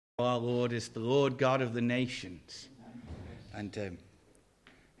Our Lord is the Lord God of the nations. And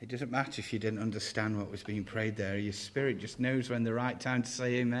it doesn't matter if you didn't understand what was being prayed there. Your spirit just knows when the right time to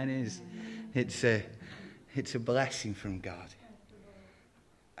say amen is. It's a blessing from God.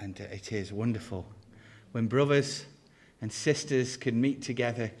 And it is wonderful when brothers and sisters can meet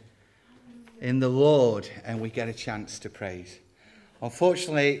together in the Lord and we get a chance to praise.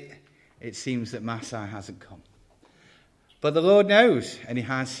 Unfortunately, it seems that Masai hasn't come. But the Lord knows, and he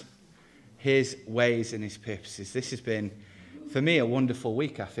has his ways and his purposes. This has been, for me, a wonderful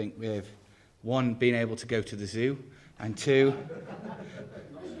week, I think, with one, being able to go to the zoo, and two,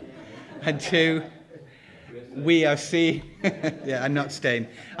 we have seen, I'm not staying,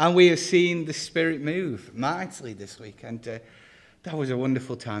 and we have seen the Spirit move mightily this week, and that was a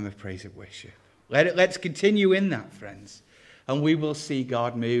wonderful time of praise and worship. Let's continue in that, friends, and we will see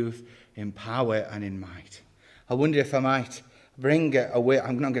God move in power and in might. I wonder if I might bring a word.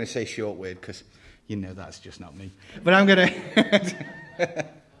 I'm not going to say short word because you know that's just not me. But I'm going to.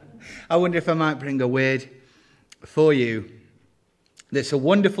 I wonder if I might bring a word for you that's a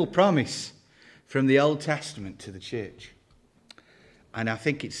wonderful promise from the Old Testament to the church. And I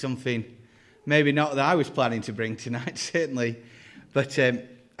think it's something maybe not that I was planning to bring tonight, certainly, but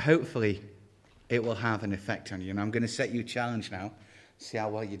hopefully it will have an effect on you. And I'm going to set you a challenge now. See how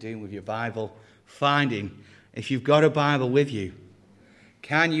well you're doing with your Bible. Finding, if you've got a Bible with you,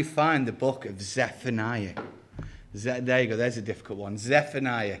 can you find the book of Zephaniah? There you go, there's a difficult one.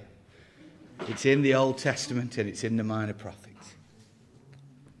 Zephaniah. It's in the Old Testament and it's in the Minor Prophets.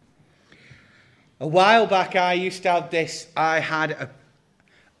 A while back I used to have this, I had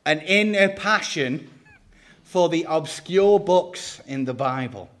an inner passion for the obscure books in the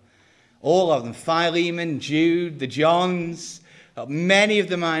Bible. All of them, Philemon, Jude, the Johns, many of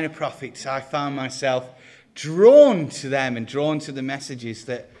the Minor Prophets. I found myself drawn to them and drawn to the messages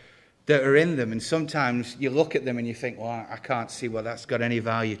that are in them. And sometimes you look at them and you think, well, I can't see whether that's got any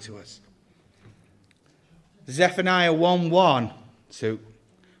value to us. Zephaniah 1:1, so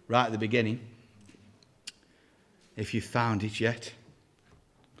right at the beginning, if you've found it yet,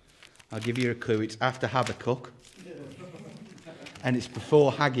 I'll give you a clue. It's after Habakkuk and it's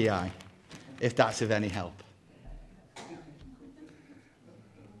before Haggai, if that's of any help.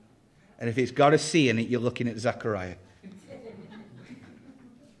 And if it's got a C in it, you're looking at Zechariah.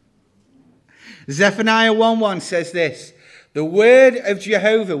 Zephaniah 1:1 says this: the word of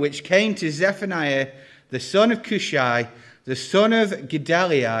Jehovah which came to Zephaniah, the son of Cushai, the son of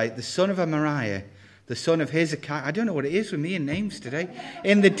Gedaliah, the son of Amariah, the son of Hezekiah. I don't know what it is with me and names today.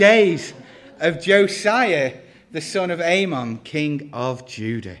 In the days of Josiah, the son of Amon, king of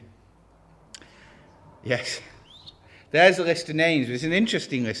Judah. Yes. There's a list of names. It's an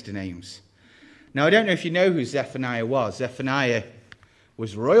interesting list of names. Now, I don't know if you know who Zephaniah was. Zephaniah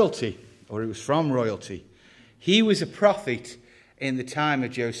was royalty, or he was from royalty. He was a prophet in the time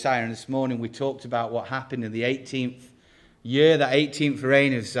of Josiah. And this morning we talked about what happened in the 18th year, that 18th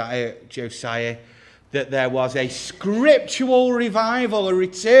reign of Josiah, that there was a scriptural revival, a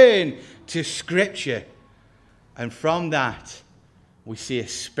return to Scripture. And from that, we see a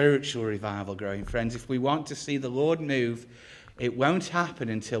spiritual revival growing. Friends, if we want to see the Lord move, it won't happen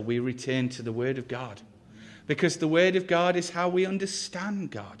until we return to the Word of God. Because the Word of God is how we understand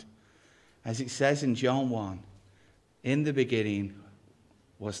God. As it says in John 1, in the beginning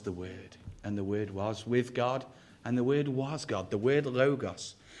was the Word, and the Word was with God, and the Word was God. The word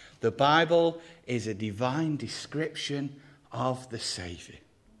Logos. The Bible is a divine description of the Saviour.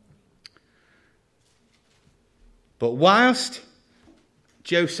 But whilst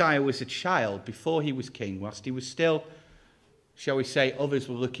Josiah was a child, before he was king, whilst he was still, shall we say, others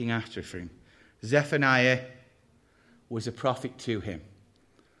were looking after him, Zephaniah was a prophet to him.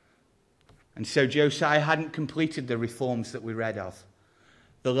 And so Josiah hadn't completed the reforms that we read of.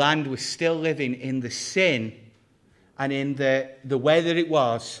 The land was still living in the sin and in the way that it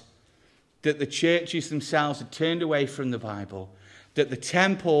was, that the churches themselves had turned away from the Bible, that the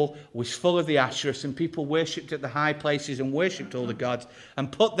temple was full of the Asherahs and people worshipped at the high places and worshipped all the gods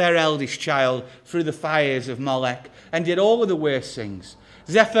and put their eldest child through the fires of Molech and did all of the worst things.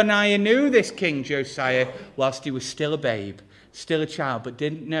 Zephaniah knew this king Josiah whilst he was still a babe, still a child, but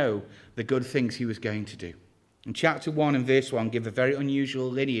didn't know the good things he was going to do. In chapter 1 and verse 1 give a very unusual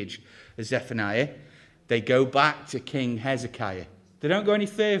lineage of Zephaniah. They go back to King Hezekiah. They don't go any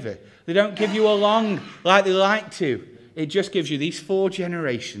further. They don't give you a long like they like to. It just gives you these 4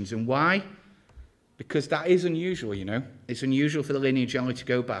 generations. And why? Because that is unusual, you know. It's unusual for the lineage only to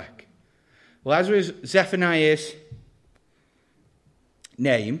go back. Well, as with Zephaniah's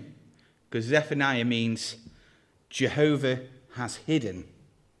name, because Zephaniah means Jehovah has hidden.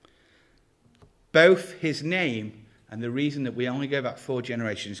 Both his name and the reason that we only go back 4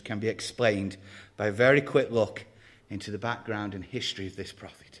 generations can be explained by a very quick look into the background and history of this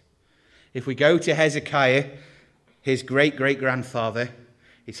prophet. If we go to Hezekiah, his great-great-grandfather,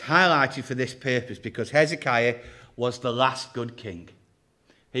 it's highlighted for this purpose because Hezekiah was the last good king.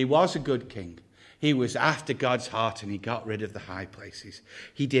 He was a good king. He was after God's heart and he got rid of the high places.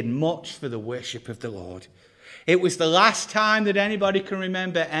 He did much for the worship of the Lord. It was the last time that anybody can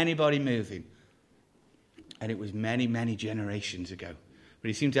remember anybody moving. And it was many, many generations ago. But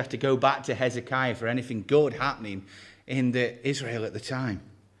he seemed to have to go back to Hezekiah for anything good happening in Israel at the time.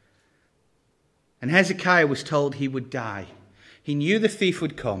 And Hezekiah was told he would die. He knew the thief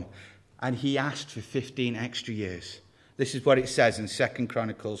would come, and he asked for 15 extra years. This is what it says in 2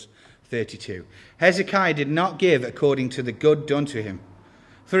 Chronicles 32. Hezekiah did not give according to the good done to him,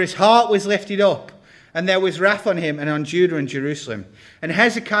 for his heart was lifted up, and there was wrath on him and on Judah and Jerusalem. And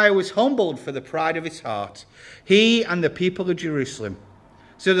Hezekiah was humbled for the pride of his heart, he and the people of Jerusalem,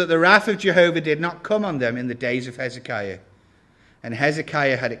 so that the wrath of Jehovah did not come on them in the days of Hezekiah. And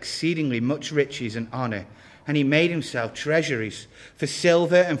Hezekiah had exceedingly much riches and honor, and he made himself treasuries for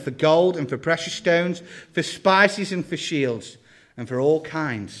silver and for gold and for precious stones, for spices and for shields, and for all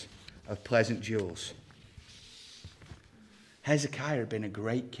kinds of pleasant jewels. Hezekiah had been a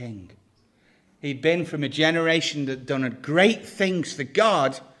great king. He'd been from a generation that had done great things for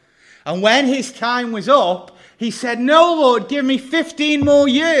God. And when his time was up, he said, "No, Lord, give me 15 more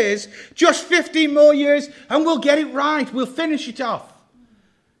years, just 15 more years, and we'll get it right. We'll finish it off."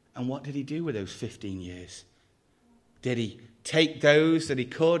 And what did he do with those 15 years? Did he take those that he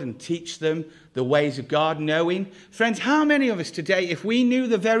could and teach them the ways of God, knowing? Friends, how many of us today, if we knew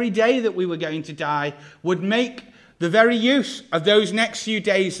the very day that we were going to die, would make the very use of those next few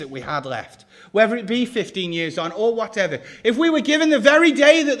days that we had left? Whether it be 15 years on or whatever. If we were given the very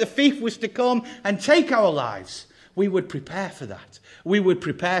day that the thief was to come and take our lives, we would prepare for that. We would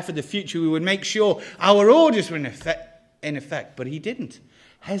prepare for the future. We would make sure our orders were in effect. But he didn't.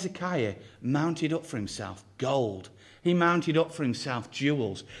 Hezekiah mounted up for himself gold. He mounted up for himself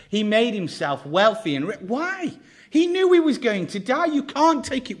jewels. He made himself wealthy and rich. Why? He knew he was going to die. You can't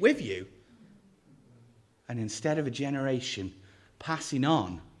take it with you. And instead of a generation passing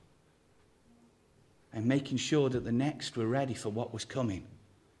on and making sure that the next were ready for what was coming,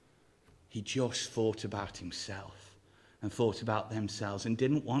 he just thought about himself and thought about themselves and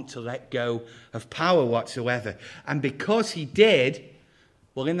didn't want to let go of power whatsoever. And because he did,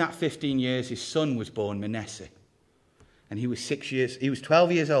 well, in that 15 years, his son was born, Manasseh. And he was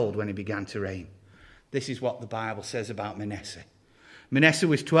 12 years old when he began to reign. This is what the Bible says about Manasseh. Manasseh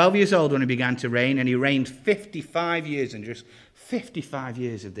was 12 years old when he began to reign, and he reigned 55 years, and just 55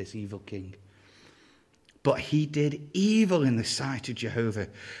 years of this evil king. But he did evil in the sight of Jehovah,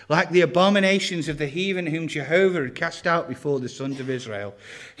 like the abominations of the heathen whom Jehovah had cast out before the sons of Israel.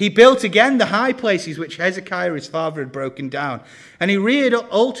 He built again the high places which Hezekiah his father had broken down, and he reared up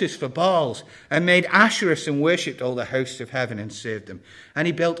altars for Baals, and made Asherahs, and worshipped all the hosts of heaven, and served them. And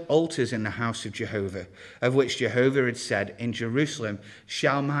he built altars in the house of Jehovah, of which Jehovah had said, "In Jerusalem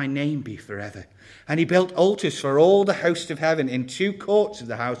shall my name be forever." And he built altars for all the host of heaven in 2 courts of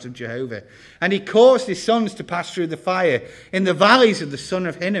the house of Jehovah. And he caused his sons to pass through the fire in the valleys of the son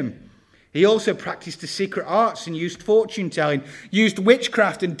of Hinnom. He also practiced the secret arts and used fortune-telling, used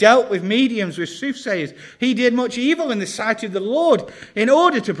witchcraft, and dealt with mediums, with soothsayers. He did much evil in the sight of the Lord in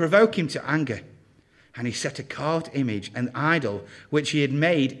order to provoke him to anger. And he set a carved image, an idol, which he had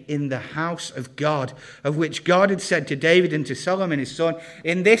made in the house of God, of which God had said to David and to Solomon his son,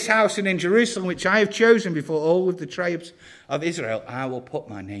 "In this house and in Jerusalem, which I have chosen before all of the tribes of Israel, I will put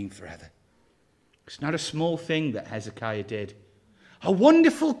my name forever." It's not a small thing that Hezekiah did. A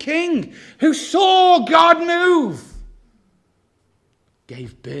wonderful king who saw God move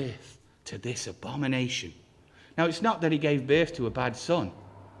gave birth to this abomination. Now, it's not that he gave birth to a bad son.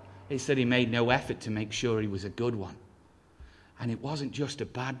 It's that he made no effort to make sure he was a good one. And it wasn't just a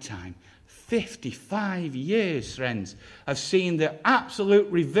bad time. 55 years, friends, of seeing the absolute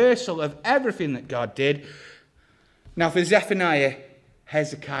reversal of everything that God did. Now, for Zephaniah,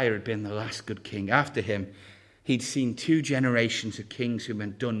 Hezekiah had been the last good king. After him, he'd seen 2 generations of kings who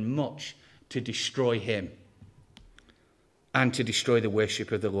had done much to destroy him and to destroy the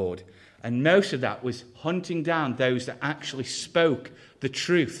worship of the Lord. And most of that was hunting down those that actually spoke the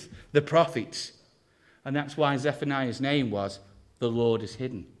truth, the prophets. And that's why Zephaniah's name was "The Lord is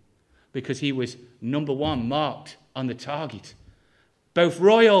Hidden." Because he was, number one, marked on the target. Both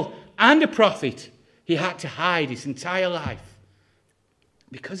royal and a prophet, he had to hide his entire life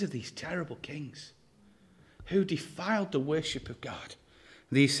because of these terrible kings who defiled the worship of God.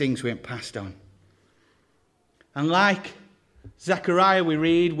 These things weren't passed on. And like Zechariah, we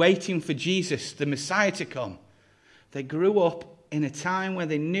read, waiting for Jesus, the Messiah, to come. They grew up in a time where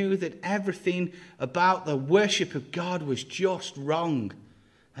they knew that everything about the worship of God was just wrong.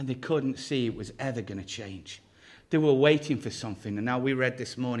 And they couldn't see it was ever going to change. They were waiting for something. And now we read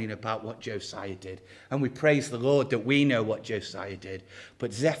this morning about what Josiah did. And we praise the Lord that we know what Josiah did.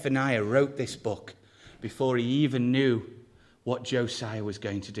 But Zephaniah wrote this book before he even knew what Josiah was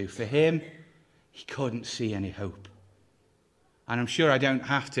going to do. For him, he couldn't see any hope. And I'm sure I don't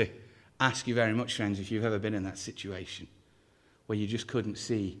have to ask you very much, friends, if you've ever been in that situation where you just couldn't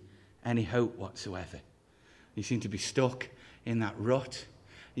see any hope whatsoever. You seem to be stuck in that rut.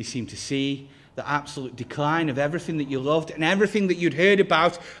 You seem to see the absolute decline of everything that you loved and everything that you'd heard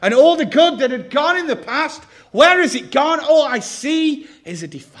about and all the good that had gone in the past. Where has it gone? All I see is a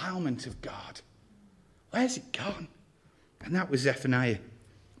defilement of God. Where's it gone? And that was Zephaniah.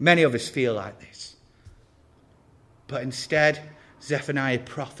 Many of us feel like this. But instead, Zephaniah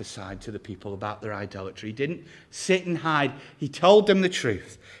prophesied to the people about their idolatry. He didn't sit and hide. He told them the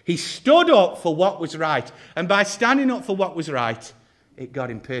truth. He stood up for what was right. And by standing up for what was right, it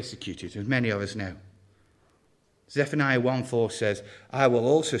got him persecuted, as many of us know. Zephaniah 1:4 says, I will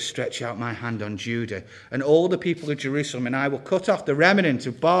also stretch out my hand on Judah and all the people of Jerusalem, and I will cut off the remnant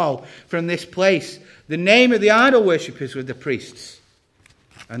of Baal from this place, the name of the idol worshippers with the priests,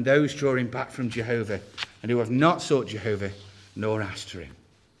 and those drawing back from Jehovah, and who have not sought Jehovah, nor asked for him.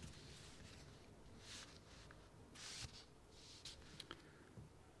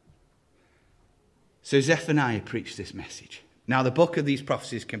 So Zephaniah preached this message. Now, the book of these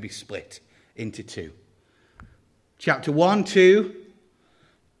prophecies can be split into two. Chapter 1, 2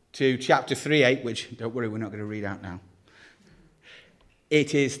 to chapter 3, 8, which, don't worry, we're not going to read out now.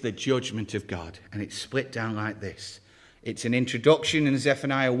 It is the judgment of God, and it's split down like this. It's an introduction in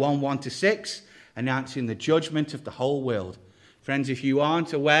Zephaniah 1, 1 to 6, announcing the judgment of the whole world. Friends, if you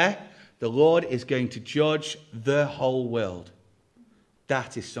aren't aware, the Lord is going to judge the whole world.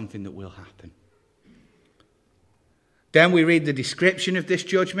 That is something that will happen. Then we read the description of this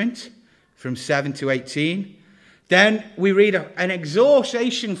judgment from 7 to 18. Then we read an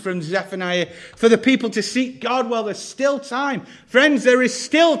exhortation from Zephaniah for the people to seek God while there's still time. Friends, there is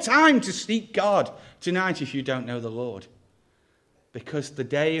still time to seek God tonight if you don't know the Lord. Because the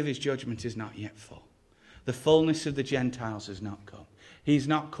day of his judgment is not yet full. The fullness of the Gentiles has not come. He's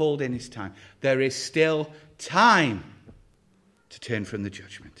not called in his time. There is still time to turn from the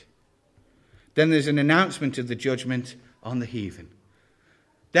judgment. Then there's an announcement of the judgment on the heathen.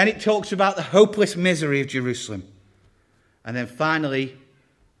 Then it talks about the hopeless misery of Jerusalem. And then finally,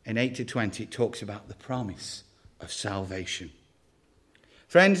 in 8 to 20, it talks about the promise of salvation.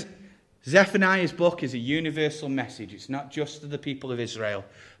 Friends, Zephaniah's book is a universal message. It's not just to the people of Israel,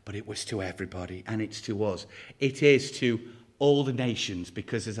 but it was to everybody, and it's to us. It is to all the nations,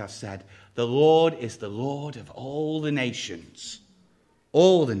 because as I've said, the Lord is the Lord of all the nations.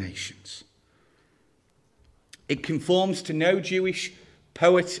 All the nations. It conforms to no Jewish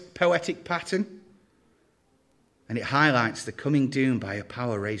poetic pattern. And it highlights the coming doom by a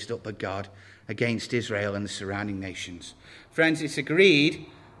power raised up by God against Israel and the surrounding nations. Friends, it's agreed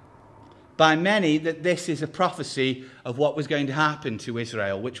by many that this is a prophecy of what was going to happen to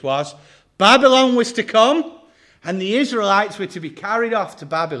Israel, which was Babylon was to come and the Israelites were to be carried off to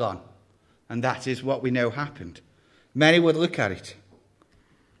Babylon. And that is what we know happened. Many would look at it.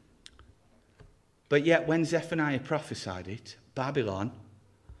 But yet when Zephaniah prophesied it, Babylon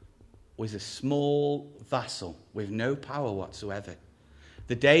was a small vassal with no power whatsoever.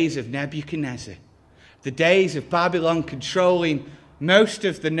 The days of Nebuchadnezzar, the days of Babylon controlling most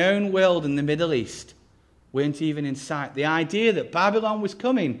of the known world in the Middle East, weren't even in sight. The idea that Babylon was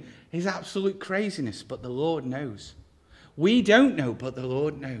coming is absolute craziness, but the Lord knows. We don't know, but the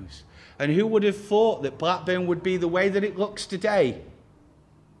Lord knows. And who would have thought that Blackburn would be the way that it looks today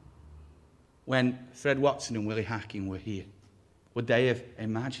when Fred Watson and Willie Hacking were here? Would they have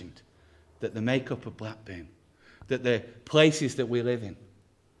imagined that the makeup of Blackburn, that the places that we live in,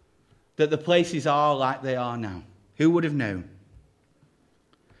 that the places are like they are now? Who would have known?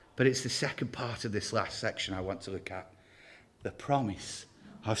 But it's the second part of this last section I want to look at. The promise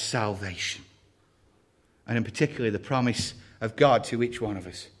of salvation. And in particular, the promise of God to each one of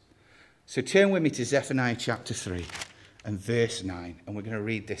us. So turn with me to Zephaniah chapter 3 and verse 9. And we're going to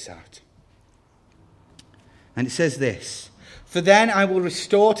read this out. And it says this: For then I will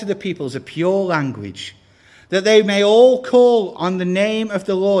restore to the peoples a pure language, that they may all call on the name of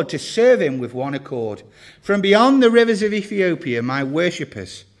the Lord to serve him with one accord. From beyond the rivers of Ethiopia, my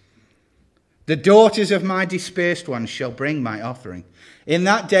worshippers, The daughters of my dispersed ones shall bring my offering. In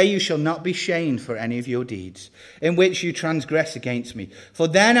that day you shall not be shamed for any of your deeds, in which you transgress against me. For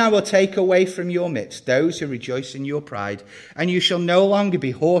then I will take away from your midst those who rejoice in your pride, and you shall no longer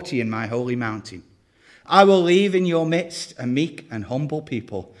be haughty in my holy mountain. I will leave in your midst a meek and humble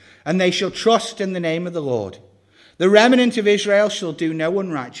people, and they shall trust in the name of the Lord. The remnant of Israel shall do no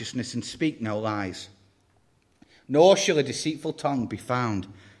unrighteousness and speak no lies, nor shall a deceitful tongue be found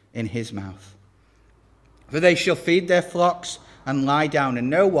in his mouth. For they shall feed their flocks and lie down, and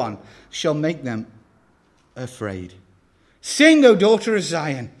no one shall make them afraid. Sing, O daughter of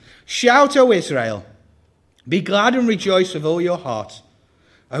Zion. Shout, O Israel. Be glad and rejoice with all your heart,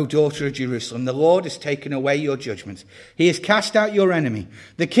 O daughter of Jerusalem. The Lord has taken away your judgment. He has cast out your enemy.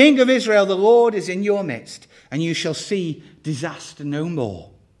 The King of Israel, the Lord, is in your midst, and you shall see disaster no more.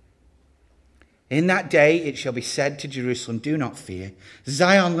 In that day it shall be said to Jerusalem, do not fear.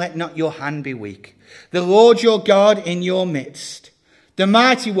 Zion, let not your hand be weak. The Lord your God in your midst, the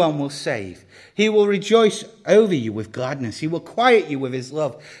mighty one, will save. He will rejoice over you with gladness. He will quiet you with his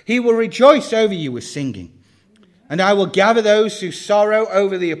love. He will rejoice over you with singing. And I will gather those who sorrow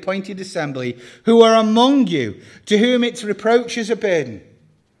over the appointed assembly, who are among you, to whom its reproach is a burden.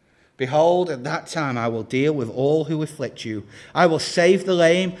 Behold, at that time I will deal with all who afflict you. I will save the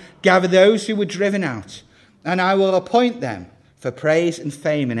lame, gather those who were driven out, and I will appoint them for praise and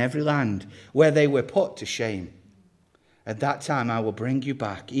fame in every land where they were put to shame. At that time I will bring you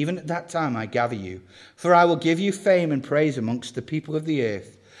back. Even at that time I gather you, for I will give you fame and praise amongst the people of the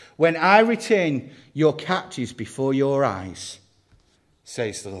earth, when I return your captives before your eyes,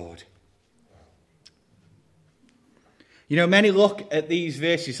 says the Lord. You know, many look at these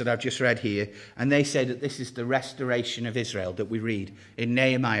verses that I've just read here, and they say that this is the restoration of Israel that we read in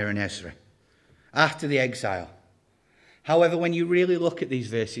Nehemiah and Ezra after the exile. However, when you really look at these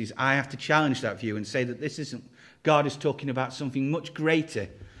verses, I have to challenge that view and say that this isn't, God is talking about something much greater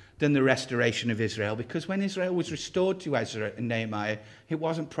than the restoration of Israel, because when Israel was restored to Ezra and Nehemiah, it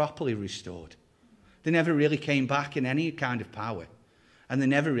wasn't properly restored. They never really came back in any kind of power, and they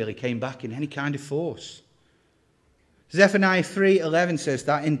never really came back in any kind of force. Zephaniah 3:11 says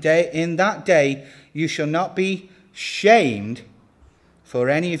that in that day you shall not be shamed for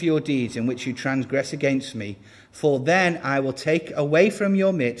any of your deeds in which you transgress against me, for then I will take away from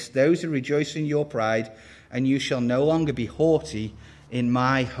your midst those who rejoice in your pride, and you shall no longer be haughty in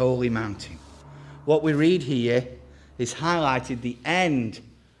my holy mountain. What we read here is highlighted the end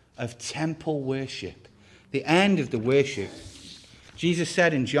of temple worship, the end of the worship. Jesus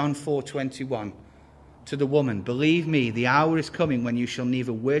said in John 4:21 to the woman, believe me, the hour is coming when you shall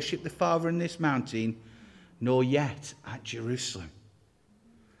neither worship the Father in this mountain, nor yet at Jerusalem.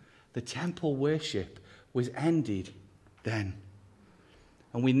 The temple worship was ended then.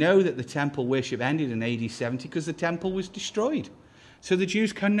 And we know that the temple worship ended in AD 70 because the temple was destroyed. So the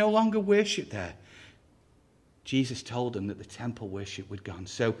Jews can no longer worship there. Jesus told them that the temple worship was gone.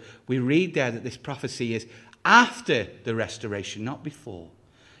 So we read there that this prophecy is after the restoration, not before.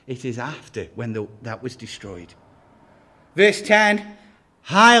 It is after, when that was destroyed. Verse 10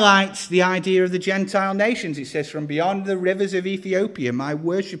 highlights the idea of the Gentile nations. It says, from beyond the rivers of Ethiopia, my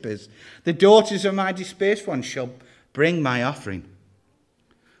worshippers, the daughters of my dispersed ones, shall bring my offering.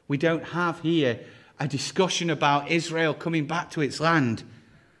 We don't have here a discussion about Israel coming back to its land.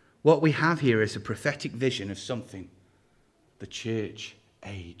 What we have here is a prophetic vision of something, the church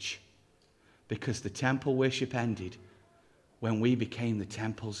age. Because the temple worship ended when we became the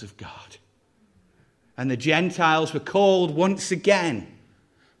temples of God. And the Gentiles were called once again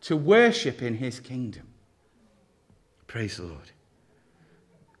to worship in his kingdom. Praise the Lord.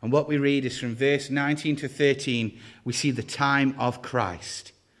 And what we read is from verse 19 to 13, we see the time of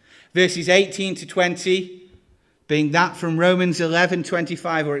Christ. Verses 18 to 20, being that from Romans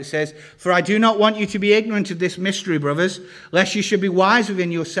 11:25, where it says, for I do not want you to be ignorant of this mystery, brothers, lest you should be wise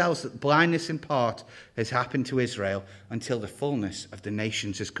within yourselves, that blindness in part has happened to Israel until the fullness of the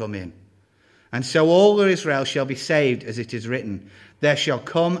nations has come in. And so all of Israel shall be saved, as it is written, there shall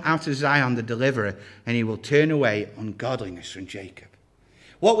come out of Zion the deliverer, and he will turn away ungodliness from Jacob.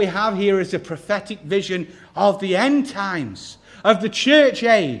 What we have here is a prophetic vision of the end times, of the church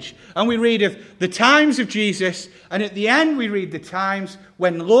age. And we read of the times of Jesus, and at the end we read the times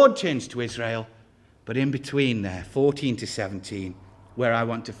when the Lord turns to Israel. But in between there, 14 to 17, where I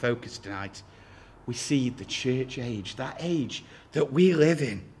want to focus tonight, we see the church age, that age that we live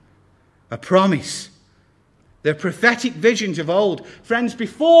in. A promise. The prophetic visions of old. Friends,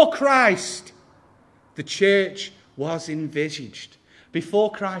 before Christ, the church was envisaged.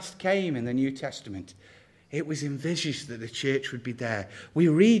 Before Christ came in the New Testament, It was envisaged that the church would be there. We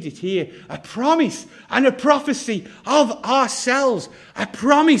read it here, a promise and a prophecy of ourselves, a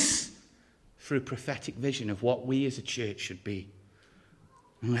promise through prophetic vision of what we as a church should be.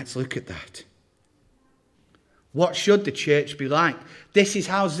 And let's look at that. What should the church be like? This is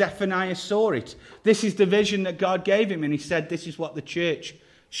how Zephaniah saw it. This is the vision that God gave him, and he said this is what the church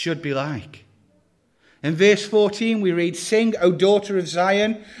should be like. In verse 14 we read, "Sing, O daughter of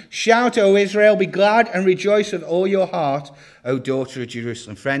Zion. Shout, O Israel. Be glad and rejoice with all your heart, O daughter of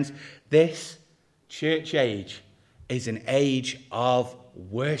Jerusalem." Friends, this church age is an age of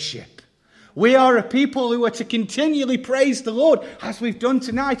worship. We are a people who are to continually praise the Lord, as we've done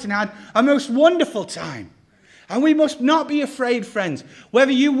tonight and had a most wonderful time. And we must not be afraid, friends.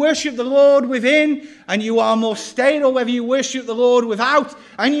 Whether you worship the Lord within and you are more staid, or whether you worship the Lord without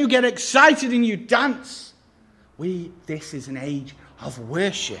and you get excited and you dance. This is an age of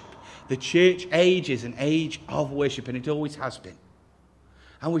worship. The church age is an age of worship, and it always has been.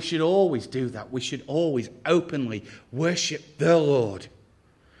 And we should always do that. We should always openly worship the Lord.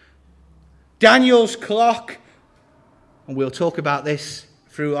 Daniel's clock, and we'll talk about this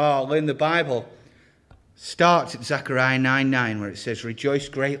through our Learn the Bible, starts at Zephaniah 9:9, where it says, "Rejoice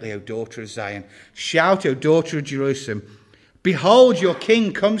greatly, O daughter of Zion. Shout, O daughter of Jerusalem. Behold, your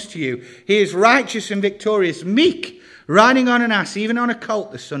king comes to you. He is righteous and victorious, meek, riding on an ass, even on a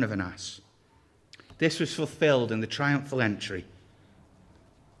colt, the son of an ass." This was fulfilled in the triumphal entry,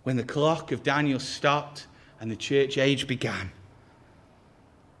 when the clock of Daniel stopped and the church age began.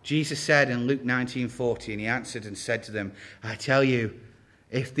 Jesus said in Luke 19:40, and he answered and said to them, "I tell you,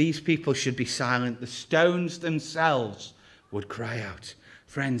 if these people should be silent, the stones themselves would cry out."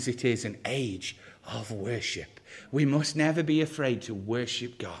 Friends, it is an age of worship. We must never be afraid to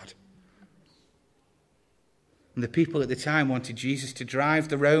worship God. And the people at the time wanted Jesus to drive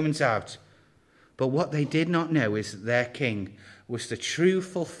the Romans out. But what they did not know is that their king was the true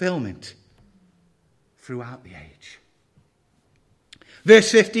fulfillment throughout the age.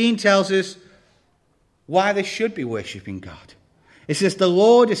 Verse 15 tells us why they should be worshipping God. It says, "The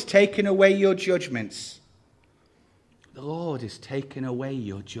Lord has taken away your judgments." The Lord has taken away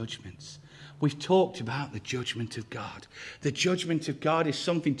your judgments. We've talked about the judgment of God. The judgment of God is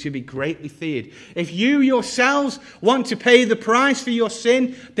something to be greatly feared. If you yourselves want to pay the price for your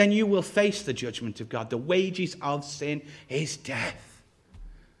sin, then you will face the judgment of God. The wages of sin is death.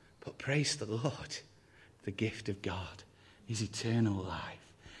 But praise the Lord, the gift of God is eternal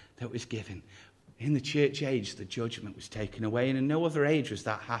life that was given. In the church age, the judgment was taken away, and in no other age has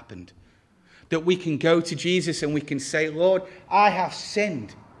that happened. That we can go to Jesus and we can say, "Lord, I have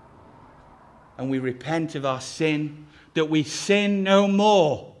sinned." And we repent of our sin, that we sin no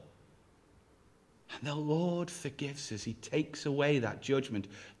more. And the Lord forgives us. He takes away that judgment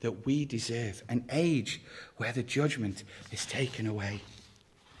that we deserve. An age where the judgment is taken away.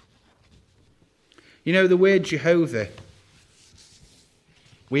 You know, the word Jehovah,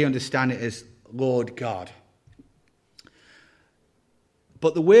 we understand it as Lord God.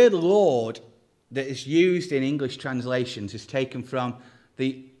 But the word Lord that is used in English translations is taken from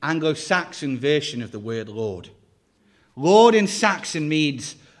the Anglo-Saxon version of the word Lord. Lord in Saxon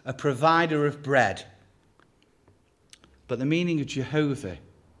means a provider of bread. But the meaning of Jehovah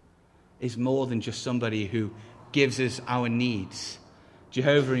is more than just somebody who gives us our needs.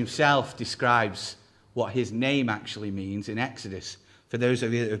 Jehovah himself describes what his name actually means in Exodus. For those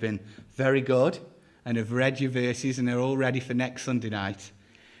of you that have been very good and have read your verses and are all ready for next Sunday night,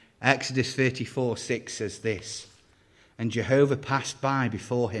 Exodus 34:6 says this, "And Jehovah passed by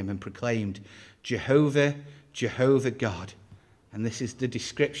before him and proclaimed, 'Jehovah, Jehovah God.'" And this is the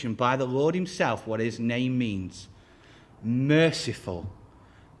description by the Lord himself what his name means. "Merciful,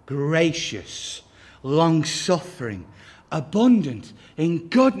 gracious, long-suffering, abundant in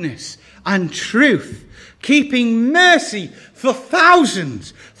goodness and truth, keeping mercy for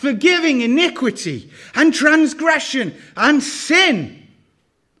thousands, forgiving iniquity and transgression and sin,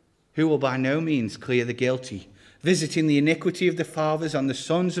 who will by no means clear the guilty, visiting the iniquity of the fathers on the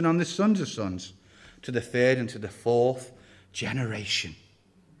sons and on the sons of sons, to the third and to the fourth generation."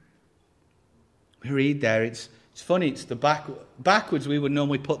 We read there, it's funny, it's the backwards we would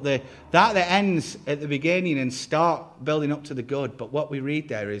normally put that ends at the beginning and start building up to the good. But what we read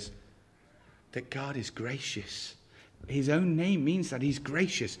there is that God is gracious. His own name means that he's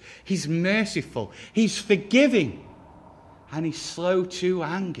gracious. He's merciful. He's forgiving. And he's slow to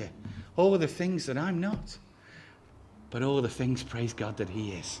anger. All of the things that I'm not. But all of the things, praise God, that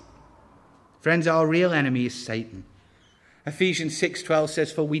he is. Friends, our real enemy is Satan. Ephesians 6:12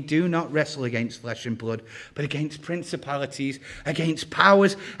 says, "For we do not wrestle against flesh and blood, but against principalities, against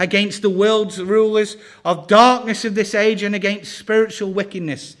powers, against the world's rulers of darkness of this age, and against spiritual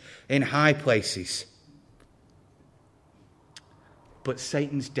wickedness in high places." But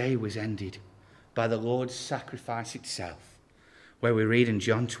Satan's day was ended by the Lord's sacrifice itself, where we read in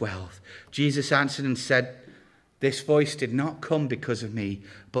John 12, Jesus answered and said, "This voice did not come because of me,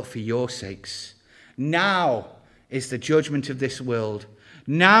 but for your sakes. Now is the judgment of this world.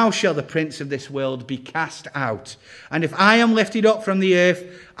 Now shall the prince of this world be cast out. And if I am lifted up from the earth,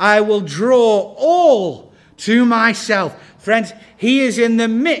 I will draw all to myself." Friends, he is in the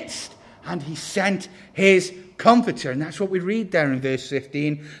midst, and he sent his Comforter. And that's what we read there in verse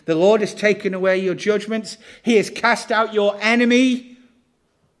 15. The Lord has taken away your judgments. He has cast out your enemy.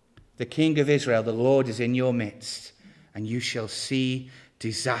 The King of Israel, the Lord, is in your midst, and you shall see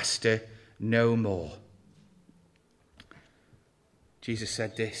disaster no more. Jesus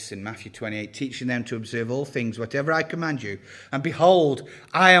said this in Matthew 28, teaching them to observe all things, whatever I command you. And behold,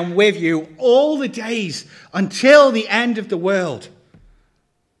 I am with you all the days until the end of the world.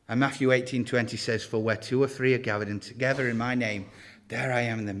 And Matthew 18:20 says, "For where 2 or 3 are gathered and together in my name, there I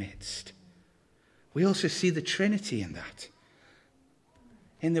am in the midst." We also see the Trinity in that.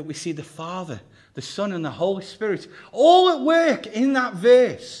 In that we see the Father, the Son, and the Holy Spirit all at work in that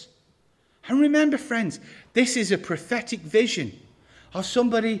verse. And remember, friends, this is a prophetic vision of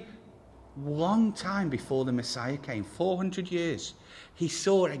somebody long time before the Messiah came, 400 years. He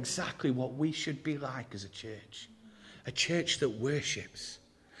saw exactly what we should be like as a church that worships,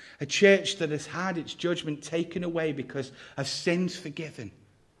 a church that has had its judgment taken away because of sins forgiven,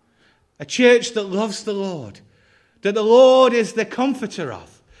 a church that loves the Lord, that the Lord is the comforter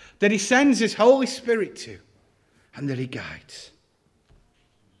of, that he sends his Holy Spirit to, and that he guides.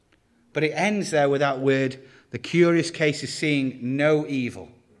 But it ends there with that word, the curious case is seeing no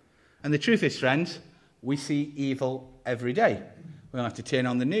evil. And the truth is, friends, we see evil every day. We don't have to turn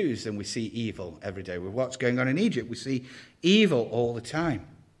on the news and we see evil every day. With what's going on in Egypt, we see evil all the time.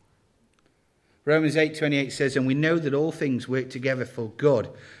 Romans 8:28 says, "And we know that all things work together for good,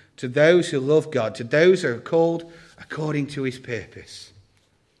 to those who love God, to those who are called according to his purpose."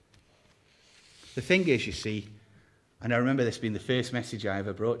 The thing is, you see, and I remember this being the first message I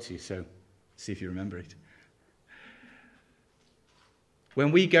ever brought to you, so see if you remember it.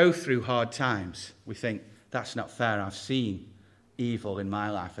 When we go through hard times, we think, that's not fair. I've seen evil in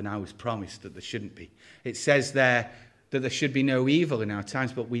my life and I was promised that there shouldn't be. It says there that there should be no evil in our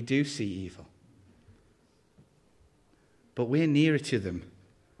times, but we do see evil. But we're nearer to them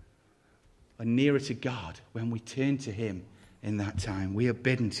and nearer to God when we turn to him in that time. We are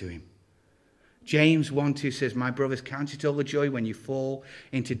bidden to him. James 1:2 says, "My brothers, count it all a joy when you fall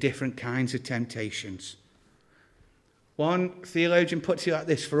into different kinds of temptations." One theologian puts it like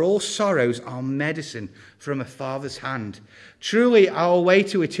this: "For all sorrows are medicine from a Father's hand. Truly our way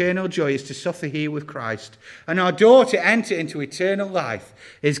to eternal joy is to suffer here with Christ, and our door to enter into eternal life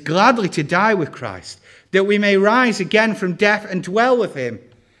is gladly to die with Christ, that we may rise again from death and dwell with him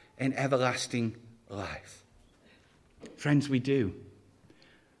in everlasting life." Friends, we do.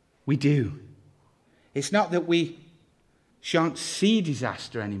 We do. It's not that we shan't see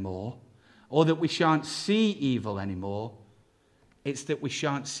disaster anymore, or that we shan't see evil anymore. It's that we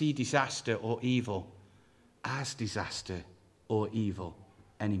shan't see disaster or evil as disaster or evil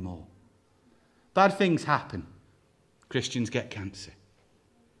anymore. Bad things happen. Christians get cancer.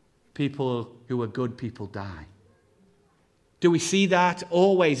 People who are good people die. Do we see that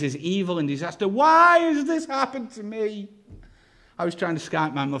always as evil and disaster? Why has this happened to me? I was trying to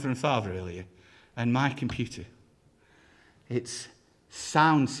Skype my mother and father earlier, and my computer, its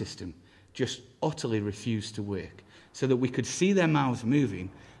sound system, just utterly refused to work, so that we could see their mouths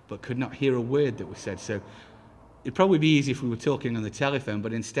moving but could not hear a word that was said. So it'd probably be easy if we were talking on the telephone,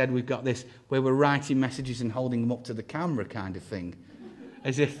 but instead we've got this where we're writing messages and holding them up to the camera kind of thing,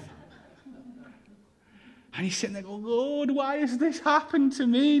 as if. And he's sitting there going, "Lord, why has this happened to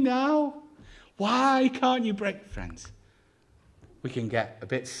me now? Why can't you break?" Friends, we can get a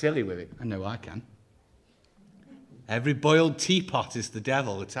bit silly with it. I know I can. Every boiled teapot is the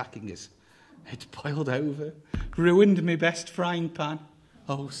devil attacking us. It's boiled over. Ruined my best frying pan.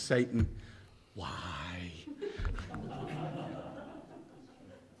 Oh, Satan, why?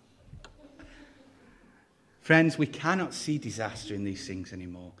 Friends, we cannot see disaster in these things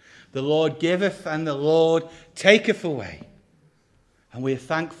anymore. The Lord giveth and the Lord taketh away. And we are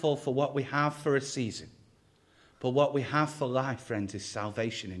thankful for what we have for a season. But what we have for life, friends, is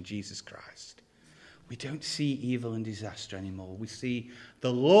salvation in Jesus Christ. We don't see evil and disaster anymore. We see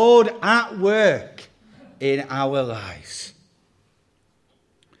the Lord at work in our lives.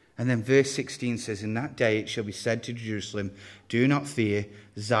 And then verse 16 says, in that day it shall be said to Jerusalem, do not fear,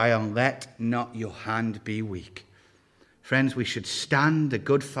 Zion, let not your hand be weak. Friends, we should stand the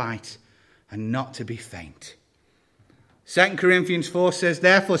good fight and not to be faint. 2 Corinthians 4 says,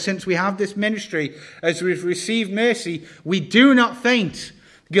 therefore, since we have this ministry, as we've received mercy, we do not faint.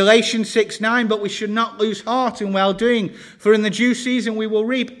 Galatians 6:9, but we should not lose heart in well-doing, for in the due season we will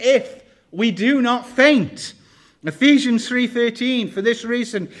reap if we do not faint. Ephesians 3:13, for this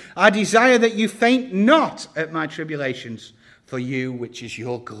reason I desire that you faint not at my tribulations for you, which is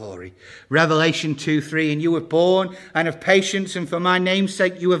your glory. Revelation 2:3, and you were born and of patience, and for my name's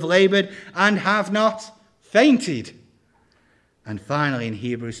sake you have labored and have not fainted. And finally in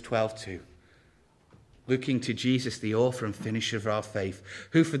Hebrews 12:2, looking to Jesus, the author and finisher of our faith,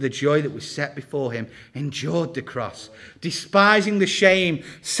 who for the joy that was set before him endured the cross, despising the shame,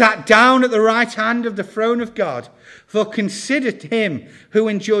 sat down at the right hand of the throne of God. For consider him who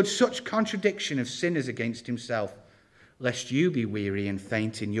endured such contradiction of sinners against himself, lest you be weary and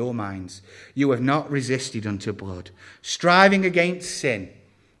faint in your minds. You have not resisted unto blood, striving against sin,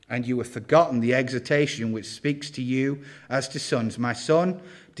 and you have forgotten the exhortation which speaks to you as to sons. My son,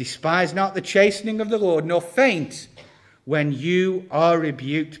 despise not the chastening of the Lord, nor faint when you are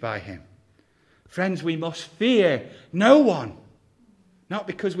rebuked by him. Friends, we must fear no one. Not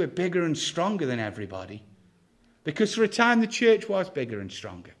because we're bigger and stronger than everybody. Because for a time the church was bigger and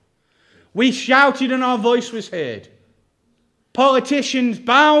stronger. We shouted and our voice was heard. Politicians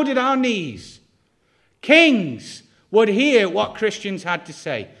bowed at our knees. Kings would hear what Christians had to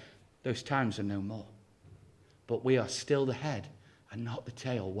say. Those times are no more. But we are still the head and not the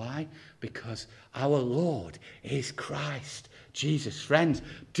tail. Why? Because our Lord is Christ Jesus. Friends,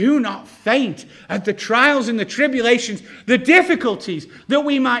 do not faint at the trials and the tribulations, the difficulties that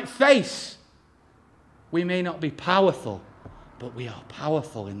we might face. We may not be powerful, but we are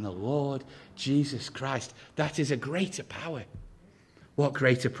powerful in the Lord Jesus Christ. That is a greater power. What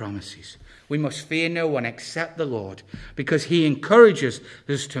greater promises? We must fear no one except the Lord, because he encourages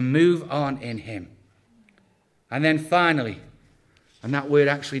us to move on in him. And then finally, and that word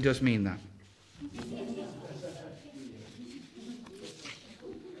actually does mean that.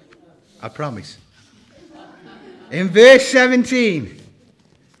 I promise. In verse 17,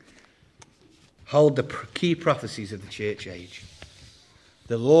 hold the key prophecies of the church age.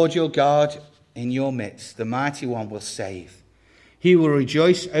 The Lord your God in your midst, the mighty one, will save. He will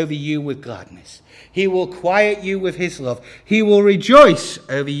rejoice over you with gladness. He will quiet you with his love. He will rejoice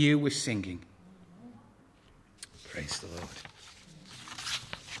over you with singing. Praise the Lord.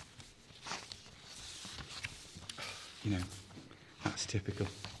 You know, that's typical.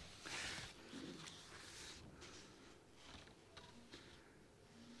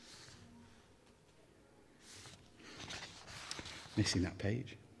 Missing that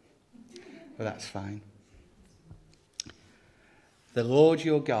page. But that's fine. The Lord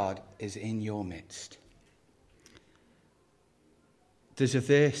your God is in your midst. There's a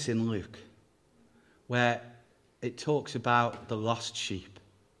verse in Luke where it talks about the lost sheep.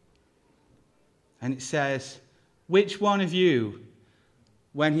 And it says, which one of you,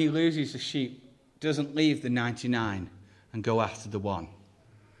 when he loses a sheep, doesn't leave the 99 and go after the one?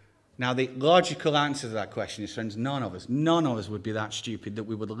 Now, the logical answer to that question is, friends, none of us would be that stupid that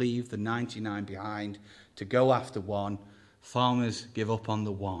we would leave the 99 behind to go after one. Farmers give up on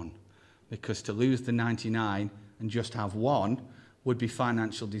the one, because to lose the 99 and just have one would be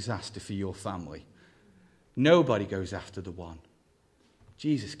financial disaster for your family. Nobody goes after the one.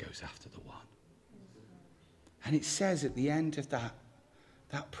 Jesus goes after the one. And it says at the end of that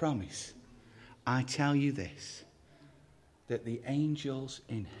promise, I tell you this, that the angels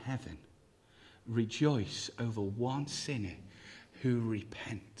in heaven rejoice over one sinner who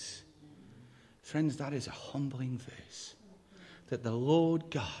repents. Friends, that is a humbling verse. That the Lord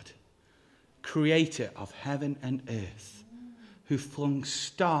God, creator of heaven and earth, who flung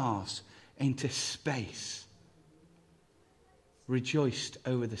stars into space, rejoiced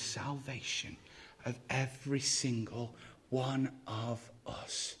over the salvation of every single one of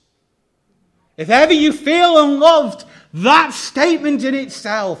us. If ever you feel unloved, that statement in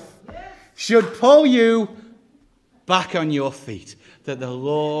itself should pull you back on your feet. That the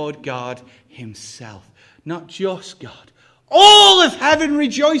Lord God himself, not just God, all of heaven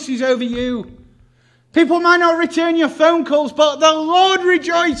rejoices over you. People might not return your phone calls, but the Lord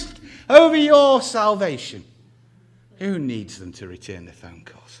rejoiced over your salvation. Who needs them to return their phone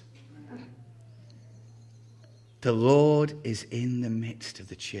calls? The Lord is in the midst of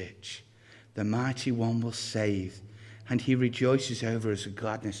the church. The mighty one will save. and he rejoices over us with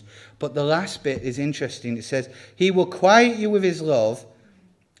gladness. But the last bit is interesting. It says, he will quiet you with his love,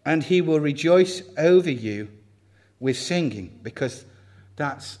 and he will rejoice over you with singing. Because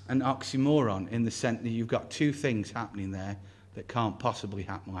that's an oxymoron in the sense that you've got two things happening there that can't possibly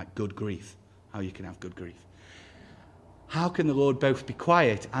happen, like good grief. How you can have good grief. How can the Lord both be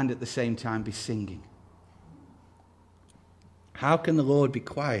quiet and at the same time be singing? How can the Lord be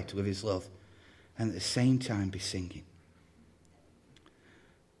quiet with his love and at the same time be singing?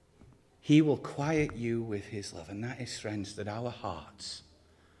 He will quiet you with his love. And that is, friends, that our hearts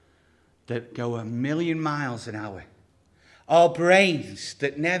that go 1,000,000 miles an hour, our brains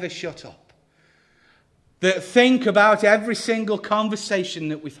that never shut up, that think about every single conversation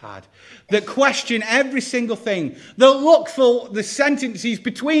that we've had, that question every single thing, that look for the sentences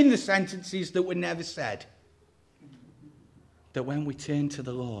between the sentences that were never said, that when we turn to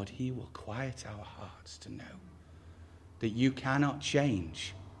the Lord, he will quiet our hearts to know that you cannot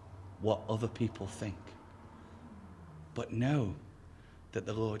change what other people think, but know that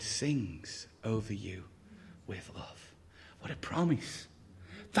the Lord sings over you with love. What a promise.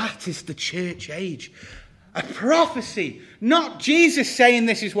 That is the church age. A prophecy. Not Jesus saying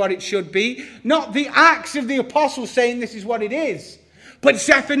this is what it should be. Not the Acts of the Apostles saying this is what it is. But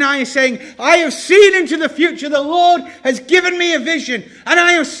Zephaniah saying, I have seen into the future. The Lord has given me a vision. And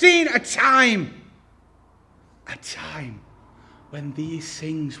I have seen a time when these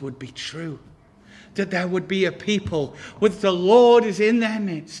things would be true. That there would be a people with the Lord is in their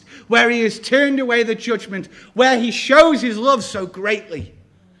midst, where he has turned away the judgment, where he shows his love so greatly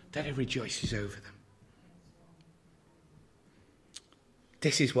that he rejoices over them.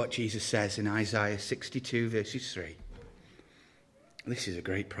 This is what Jesus says in Isaiah 62 verses 3. This is a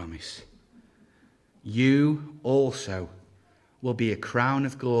great promise. You also will be a crown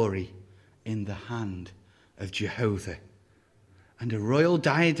of glory in the hand of Jehovah, and a royal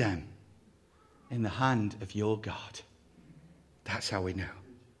diadem in the hand of your God. That's how we know.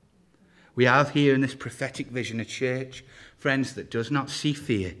 We have here in this prophetic vision a church, friends, that does not see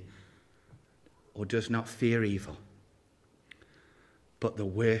fear or does not fear evil, but the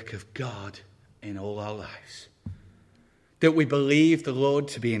work of God in all our lives. That we believe the Lord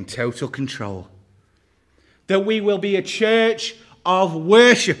to be in total control. That we will be a church of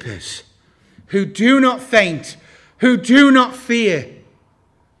worshippers who do not faint, who do not fear.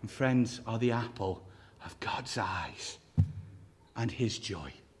 And friends, are the apple of God's eyes and his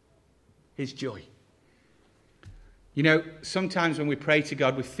joy. His joy. You know, sometimes when we pray to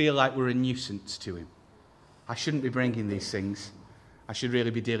God, we feel like we're a nuisance to him. I shouldn't be bringing these things. I should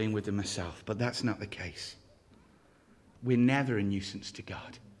really be dealing with them myself. But that's not the case. We're never a nuisance to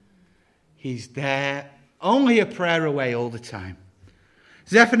God. He's there, only a prayer away all the time.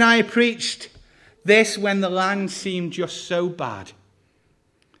 Zephaniah preached this when the land seemed just so bad.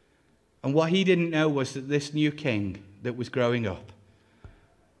 And what he didn't know was that this new king that was growing up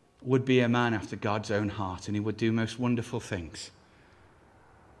would be a man after God's own heart, and he would do most wonderful things.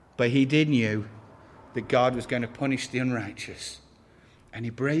 But he did know that God was going to punish the unrighteous, and he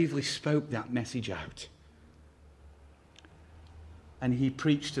bravely spoke that message out. And he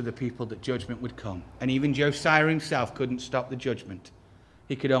preached to the people that judgment would come. And even Josiah himself couldn't stop the judgment.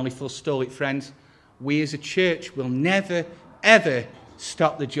 He could only forestall it. Friends, we as a church will never, ever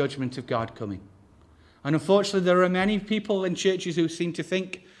stop the judgment of God coming. And unfortunately, there are many people in churches who seem to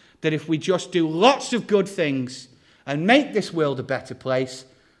think that if we just do lots of good things and make this world a better place,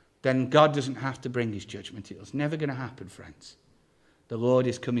 then God doesn't have to bring his judgment. It's never going to happen, friends. The Lord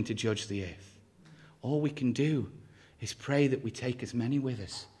is coming to judge the earth. All we can do is pray that we take as many with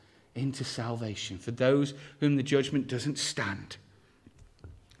us into salvation for those whom the judgment doesn't stand.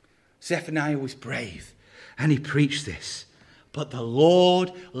 Zephaniah was brave and he preached this. But the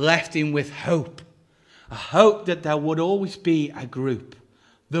Lord left him with hope. A hope that there would always be a group,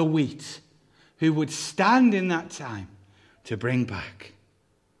 the wheat, who would stand in that time to bring back.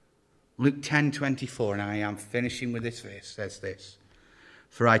 Luke 10:24, and I am finishing with this verse, says this.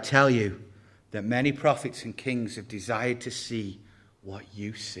 For I tell you that many prophets and kings have desired to see what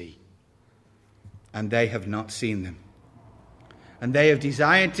you see, and they have not seen them. And they have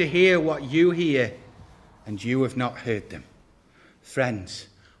desired to hear what you hear, and you have not heard them. Friends,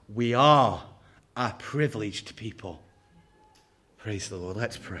 we are a privileged people. Praise the Lord.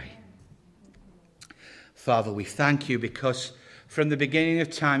 Let's pray. Father, we thank you because from the beginning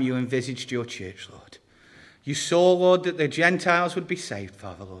of time you envisaged your church, Lord. You saw, Lord, that the Gentiles would be saved,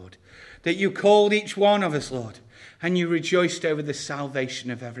 Father, Lord. That you called each one of us, Lord, and you rejoiced over the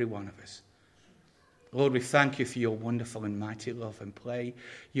salvation of every one of us. Lord, we thank you for your wonderful and mighty love, and pray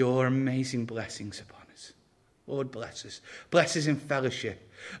your amazing blessings upon us. Lord, bless us. Bless us in fellowship.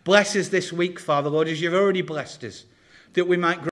 Bless us this week, Father, Lord, as you've already blessed us, that we might grow